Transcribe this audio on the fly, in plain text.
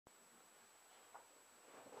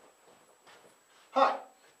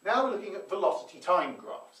now we're looking at velocity time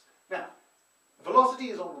graphs. Now, velocity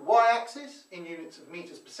is on the y-axis in units of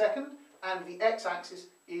meters per second, and the x-axis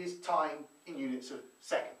is time in units of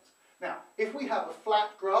seconds. Now, if we have a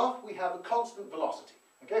flat graph, we have a constant velocity.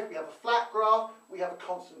 Okay, if we have a flat graph, we have a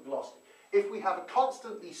constant velocity. If we have a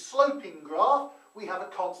constantly sloping graph, we have a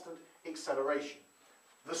constant acceleration.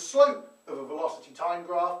 The slope of a velocity time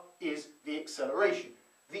graph is the acceleration.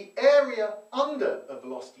 The area under a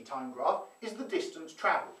velocity time graph is the distance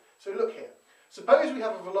travelled. So look here. Suppose we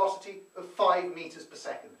have a velocity of 5 meters per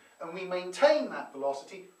second, and we maintain that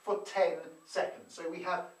velocity for 10 seconds. So we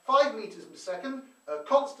have 5 meters per second, a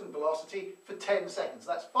constant velocity for 10 seconds.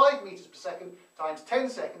 That's 5 meters per second times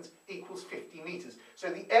 10 seconds equals 50 meters.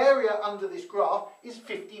 So the area under this graph is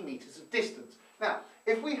 50 meters of distance. Now,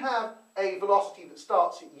 if we have a velocity that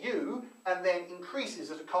starts at u and then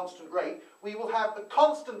increases at a constant rate, we will have a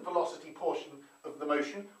constant velocity portion of the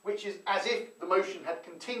motion, which is as if the motion had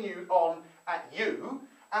continued on at u,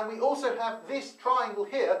 and we also have this triangle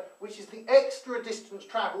here, which is the extra distance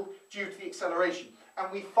travelled due to the acceleration.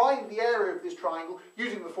 And we find the area of this triangle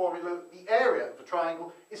using the formula that the area of the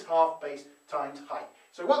triangle is half base times height.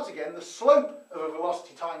 So once again, the slope of a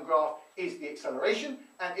velocity time graph is the acceleration,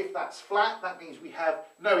 and if that's flat, that means we have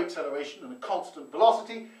no acceleration and a constant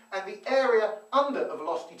velocity, and the area under a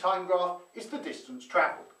velocity time graph is the distance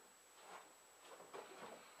travelled.